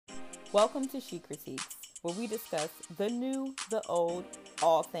Welcome to She Critiques, where we discuss the new, the old,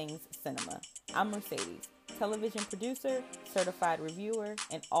 all things cinema. I'm Mercedes, television producer, certified reviewer,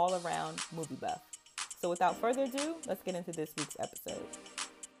 and all around movie buff. So without further ado, let's get into this week's episode.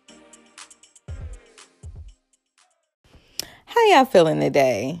 How y'all feeling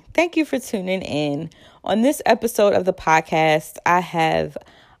today? Thank you for tuning in. On this episode of the podcast, I have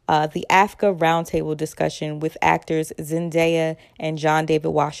the AFCA Roundtable discussion with actors Zendaya and John David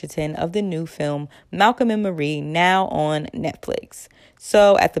Washington of the new film Malcolm and Marie, now on Netflix.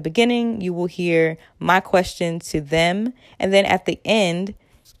 So at the beginning, you will hear my question to them, and then at the end,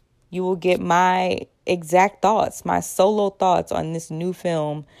 you will get my exact thoughts, my solo thoughts on this new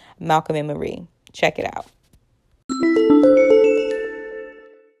film, Malcolm and Marie. Check it out.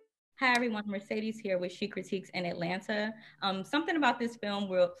 Hi everyone, Mercedes here with She Critiques in Atlanta. Something about this film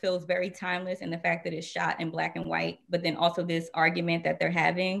feels very timeless in the fact that it's shot in black and white, but then also this argument that they're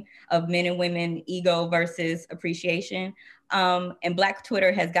having of men and women, ego versus appreciation. And Black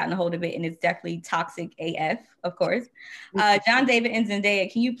Twitter has gotten a hold of it, and it's definitely toxic AF, of course. John David and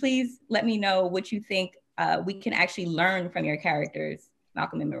Zendaya, can you please let me know what you think we can actually learn from your characters,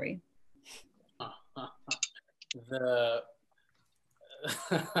 Malcolm and Marie?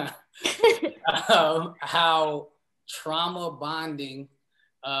 How trauma bonding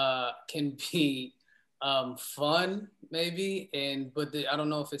can be fun, maybe, but I don't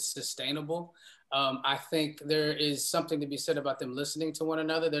know if it's sustainable. I think there is something to be said about them listening to one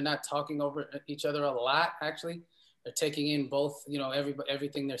another. They're not talking over each other a lot, actually. They're taking in both,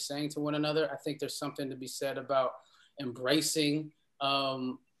 everything they're saying to one another. I think there's something to be said about embracing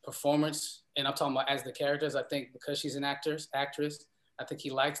performance. And I'm talking about as the characters. I think because she's an actress, I think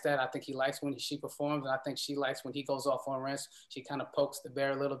he likes that. I think he likes when she performs. And I think she likes when he goes off on rants. She kind of pokes the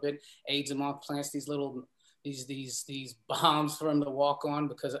bear a little bit, aids him on, plants these little, these bombs for him to walk on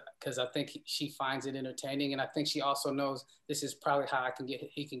because I think she finds it entertaining. And I think she also knows this is probably how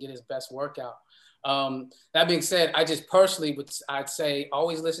he can get his best workout. That being said, I just personally I'd say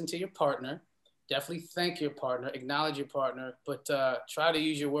always listen to your partner. Definitely thank your partner, acknowledge your partner, but try to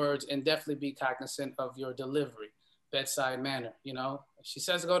use your words and definitely be cognizant of your delivery, bedside manner. If she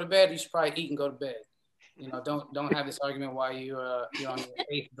says go to bed, you should probably eat and go to bed. Don't have this argument while you're on your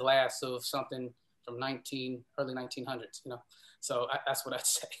 8th glass of something from early 1900s. So that's what I'd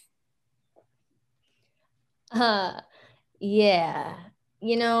say. Yeah,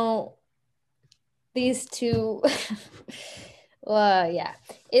 these two. Well, yeah,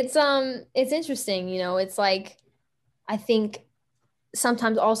 it's interesting. It's like, I think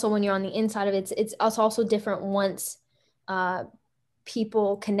sometimes also when you're on the inside of it, it's also different once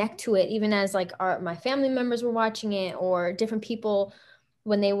people connect to it, even as like my family members were watching it, or different people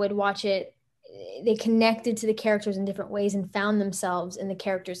when they would watch it, they connected to the characters in different ways and found themselves in the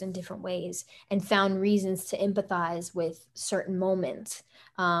characters in different ways and found reasons to empathize with certain moments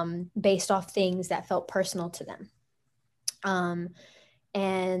based off things that felt personal to them.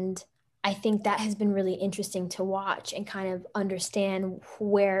 And I think that has been really interesting to watch and kind of understand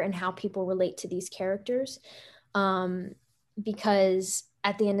where and how people relate to these characters. Because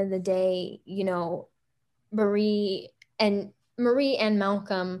at the end of the day, Marie and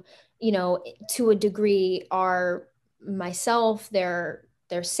Malcolm, to a degree are myself, they're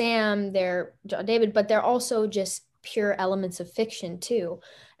Sam, they're John David, but they're also just pure elements of fiction too.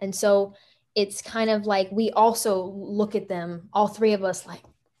 And so it's kind of like we also look at them, all three of us, like,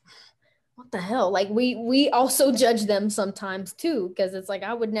 what the hell? Like we also judge them sometimes too, because it's like,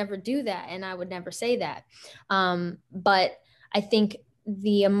 I would never do that and I would never say that. But I think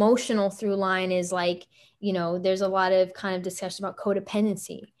the emotional through line is like, there's a lot of kind of discussion about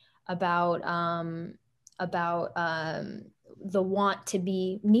codependency, about the want to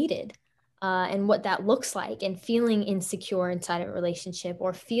be needed. And what that looks like, and feeling insecure inside a relationship,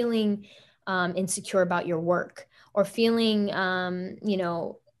 or feeling insecure about your work, or feeling,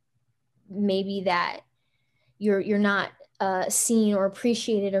 maybe that you're not seen or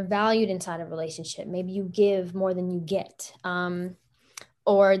appreciated or valued inside a relationship. Maybe you give more than you get,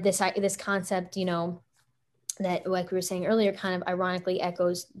 or this concept, that, like we were saying earlier, kind of ironically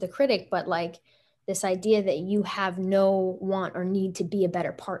echoes The Critic, but like this idea that you have no want or need to be a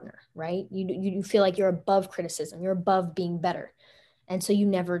better partner, right? You feel like you're above criticism, you're above being better. And so you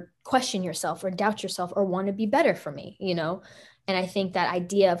never question yourself or doubt yourself or want to be better for me, And I think that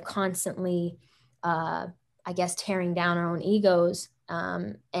idea of constantly, I guess, tearing down our own egos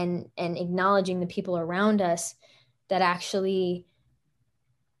and acknowledging the people around us, that actually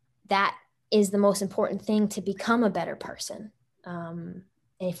that is the most important thing to become a better person. And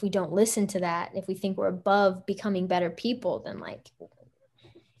if we don't listen to that, if we think we're above becoming better people, then like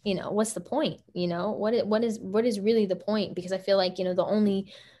what's the point? What is really the point? Because I feel like, the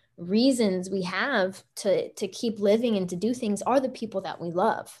only reasons we have to keep living and to do things are the people that we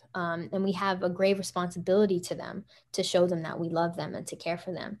love. And we have a grave responsibility to them, to show them that we love them and to care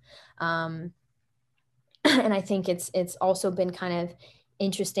for them. And I think it's also been kind of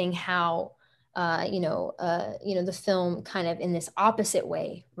interesting how the film kind of in this opposite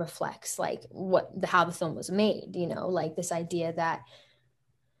way reflects like how the film was made, like this idea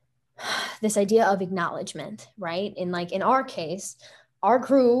of acknowledgement, right? And like in our case, our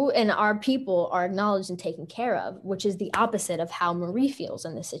crew and our people are acknowledged and taken care of, which is the opposite of how Marie feels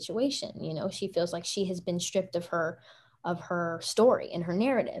in this situation. She feels like she has been stripped of her story and her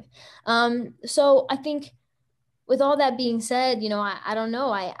narrative. So I think with all that being said, I don't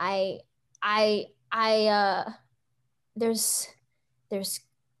know.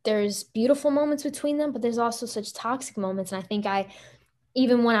 There's beautiful moments between them, but there's also such toxic moments. And I think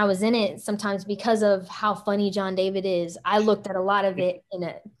even when I was in it, sometimes because of how funny John David is, I looked at a lot of it in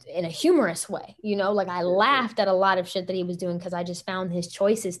a humorous way, like I laughed at a lot of shit that he was doing because I just found his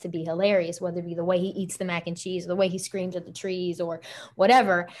choices to be hilarious, whether it be the way he eats the mac and cheese, or the way he screams at the trees, or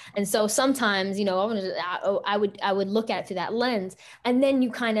whatever. And so sometimes, I would look at it through that lens. And then you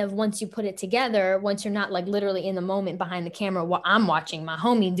kind of, once you put it together, once you're not like literally in the moment behind the camera, while I'm watching my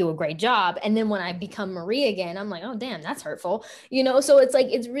homie do a great job. And then when I become Marie again, I'm like, oh, damn, that's hurtful, So it's like,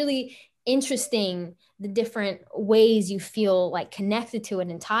 it's really interesting the different ways you feel like connected to it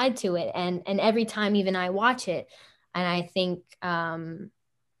and tied to it. And every time even I watch it, and I think, I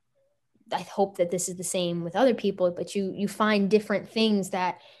hope that this is the same with other people, but you find different things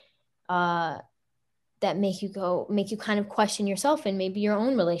that make you kind of question yourself and maybe your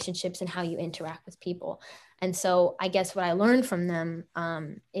own relationships and how you interact with people. And so I guess what I learned from them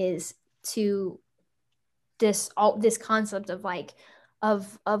is this concept of like,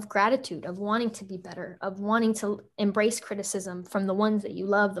 of gratitude, of wanting to be better, of wanting to embrace criticism from the ones that you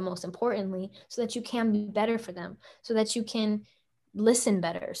love the most importantly, so that you can be better for them, so that you can listen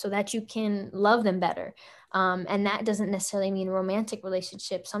better, so that you can love them better. And that doesn't necessarily mean a romantic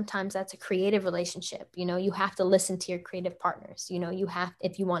relationship. Sometimes that's a creative relationship. You have to listen to your creative partners. You have,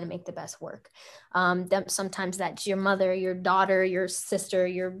 if you want to make the best work. Sometimes that's your mother, your daughter, your sister,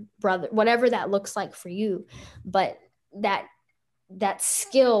 your brother, whatever that looks like for you. But that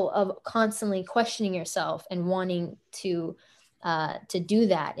skill of constantly questioning yourself and wanting to do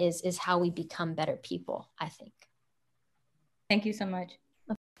that is how we become better people, I think. Thank you so much.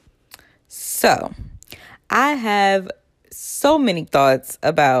 So I have so many thoughts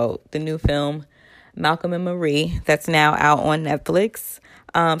about the new film, Malcolm and Marie, that's now out on Netflix.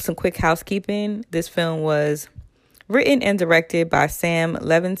 Some quick housekeeping. This film was written and directed by Sam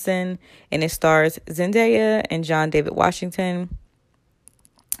Levinson, and it stars Zendaya and John David Washington.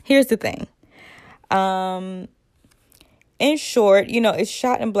 Here's the thing. In short, it's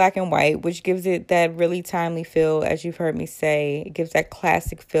shot in black and white, which gives it that really timely feel, as you've heard me say. It gives that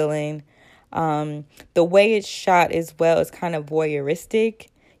classic feeling. The way it's shot as well is kind of voyeuristic.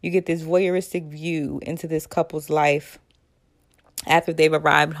 You get this voyeuristic view into this couple's life after they've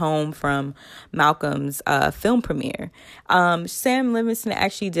arrived home from Malcolm's film premiere. Sam Levinson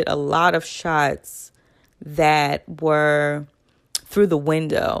actually did a lot of shots that were through the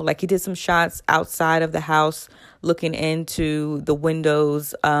window. Like he did some shots outside of the house looking into the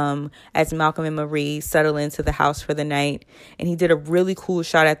windows as Malcolm and Marie settle into the house for the night. And he did a really cool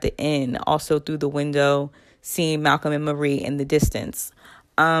shot at the end, also through the window, seeing Malcolm and Marie in the distance.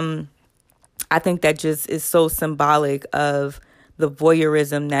 I think that just is so symbolic of the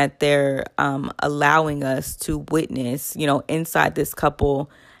voyeurism that they're allowing us to witness, inside this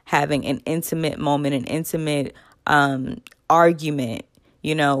couple having an intimate moment, an intimate argument,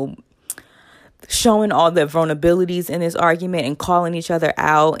 showing all the vulnerabilities in this argument and calling each other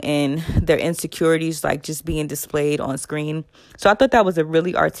out and their insecurities like just being displayed on screen. So I thought that was a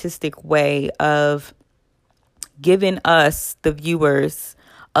really artistic way of giving us, the viewers,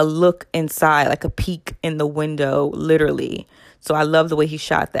 a look inside, like a peek in the window, literally. So I love the way he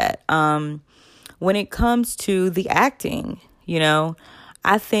shot that. When it comes to the acting,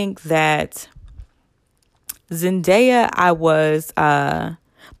 I think that Zendaya, I was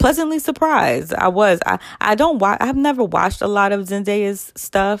pleasantly surprised. I've never watched a lot of Zendaya's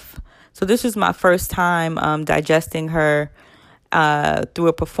stuff, so this was my first time digesting her through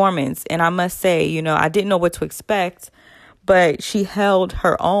a performance. And I must say, I didn't know what to expect, but she held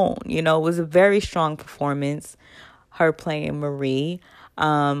her own. It was a very strong performance, her playing Marie,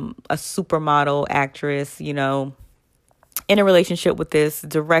 a supermodel actress, in a relationship with this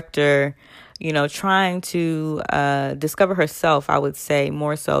director, trying to discover herself, I would say,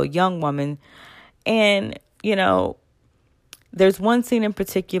 more so, young woman. And, there's one scene in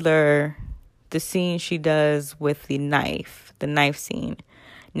particular, the scene she does with the knife scene.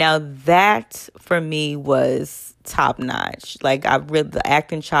 Now that for me was top notch. Like, the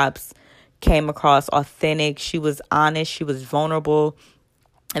acting chops came across authentic. She was honest. She was vulnerable.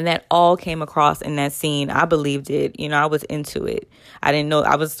 And that all came across in that scene. I believed it. I was into it. I didn't know.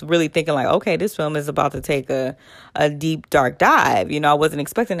 I was really thinking like, okay, this film is about to take a deep, dark dive. I wasn't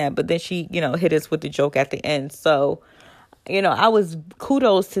expecting that. But then she, hit us with the joke at the end. So, I was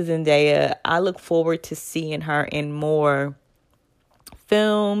kudos to Zendaya. I look forward to seeing her in more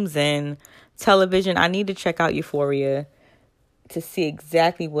films and television. I need to check out Euphoria to see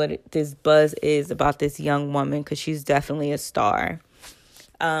exactly what this buzz is about this young woman, because she's definitely a star.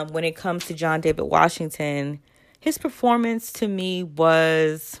 When it comes to John David Washington, his performance to me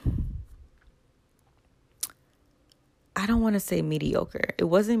was, I don't want to say mediocre. It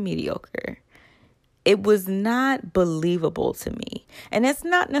wasn't mediocre. It was not believable to me. And that's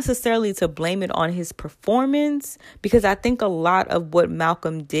not necessarily to blame it on his performance, because I think a lot of what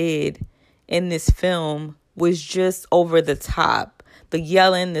Malcolm did in this film was just over the top. The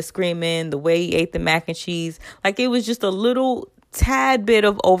yelling, the screaming, the way he ate the mac and cheese. Like, it was just a little tad bit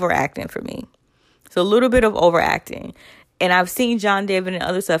of overacting for me. So a little bit of overacting. And I've seen John David and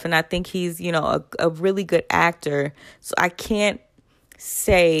other stuff, and I think he's, a really good actor. So I can't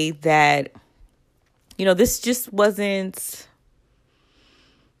say that, this just wasn't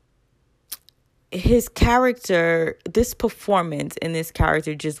his character. This performance in this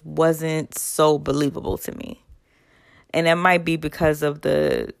character just wasn't so believable to me. And that might be because of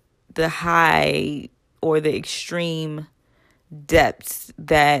the high or the extreme depths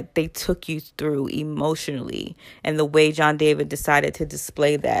that they took you through emotionally, and the way John David decided to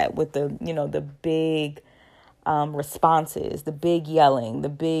display that with the big responses, the big yelling, the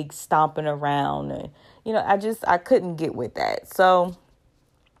big stomping around, and I couldn't get with that. So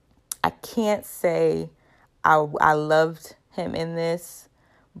I can't say I loved him in this,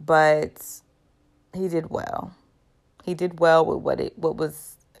 but he did well. He did well with what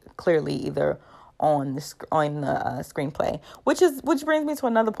was clearly either on the screenplay, which brings me to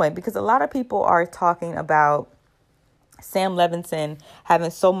another point, because a lot of people are talking about Sam Levinson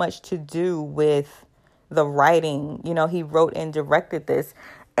having so much to do with the writing. He wrote and directed this,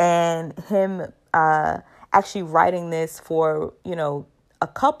 and him actually writing this for a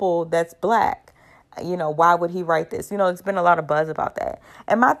couple that's Black. Why would he write this? It's been a lot of buzz about that,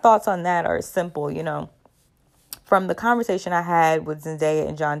 and my thoughts on that are simple. From the conversation I had with Zendaya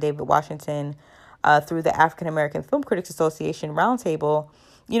and John David Washington through the African American Film Critics Association Roundtable,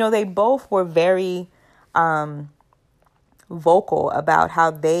 they both were very vocal about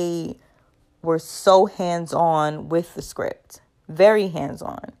how they were so hands-on with the script, very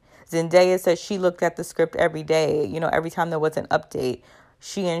hands-on. Zendaya said she looked at the script every day. Every time there was an update,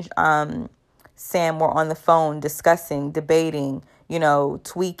 she and Sam were on the phone discussing, debating,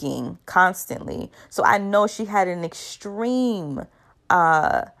 tweaking constantly. So I know she had an extreme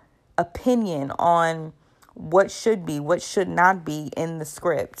opinion on what should be, what should not be in the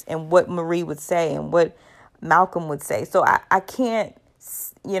script, and what Marie would say and what Malcolm would say. So I can't,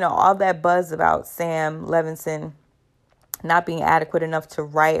 all that buzz about Sam Levinson not being adequate enough to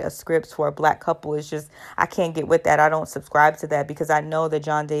write a script for a Black couple is just, I can't get with that. I don't subscribe to that, because I know that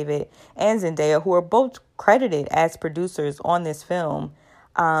John David and Zendaya, who are both credited as producers on this film,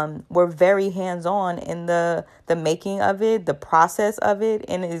 were very hands-on in the making of it, the process of it,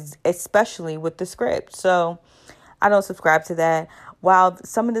 and is especially with the script. So I don't subscribe to that. While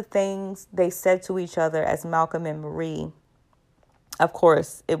some of the things they said to each other as Malcolm and Marie, of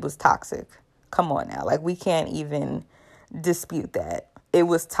course, it was toxic. Come on now. Like, we can't even dispute that. It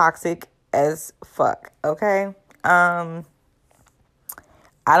was toxic as fuck, okay? I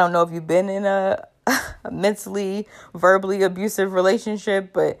don't know if you've been in a mentally, verbally abusive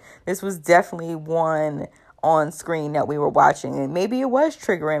relationship, but this was definitely one on screen that we were watching, and maybe it was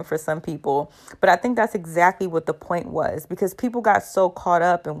triggering for some people, but I think that's exactly what the point was, because people got so caught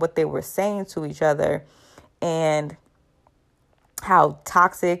up in what they were saying to each other and how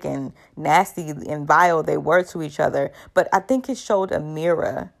toxic and nasty and vile they were to each other. But I think it showed a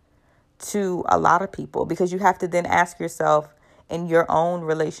mirror to a lot of people, because you have to then ask yourself, in your own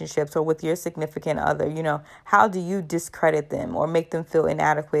relationships or with your significant other, how do you discredit them or make them feel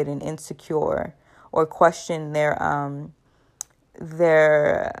inadequate and insecure, or question their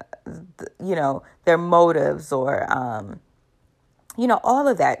motives, or all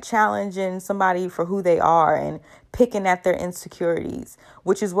of that, challenging somebody for who they are and picking at their insecurities,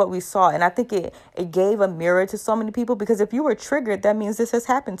 which is what we saw. And I think it gave a mirror to so many people, because if you were triggered, that means this has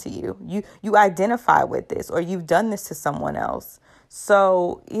happened to you. You identify with this, or you've done this to someone else.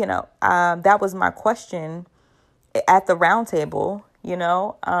 So, that was my question at the roundtable,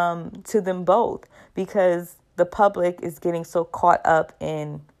 to them both, because the public is getting so caught up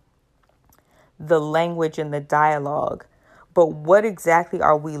in the language and the dialogue. But what exactly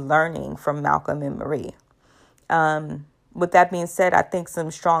are we learning from Malcolm and Marie? With that being said, I think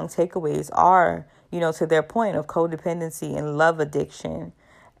some strong takeaways are, to their point of codependency and love addiction.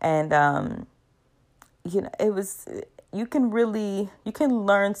 And, you can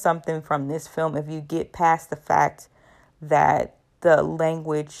learn something from this film if you get past the fact that the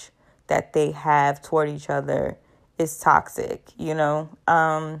language that they have toward each other is toxic,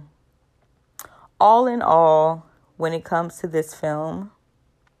 all in all, when it comes to this film,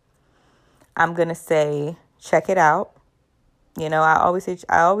 I'm going to say, check it out. I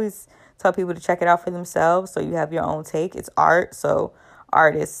always tell people to check it out for themselves, so you have your own take. It's art, so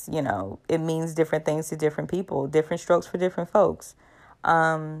artists, it means different things to different people, different strokes for different folks.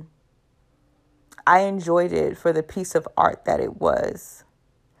 I enjoyed it for the piece of art that it was.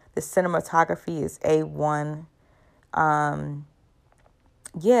 The cinematography is A1. And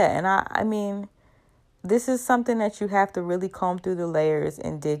I mean, this is something that you have to really comb through the layers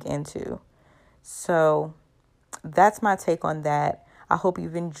and dig into. So that's my take on that. I hope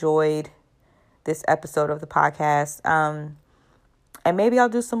you've enjoyed this episode of the podcast. And maybe I'll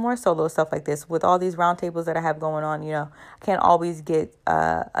do some more solo stuff like this with all these roundtables that I have going on. I can't always get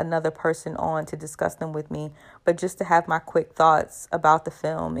another person on to discuss them with me, but just to have my quick thoughts about the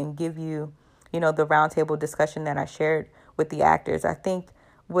film and give you, the roundtable discussion that I shared with the actors, I think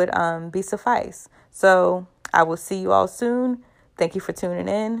would be suffice. So I will see you all soon. Thank you for tuning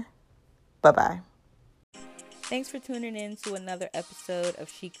in. Bye-bye. Thanks for tuning in to another episode of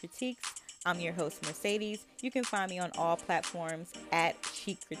Chic Critiques. I'm your host, Mercedes. You can find me on all platforms at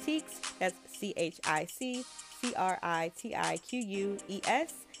Chic Critiques. That's CHICCRITIQUES.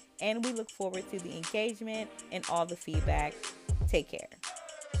 And we look forward to the engagement and all the feedback. Take care.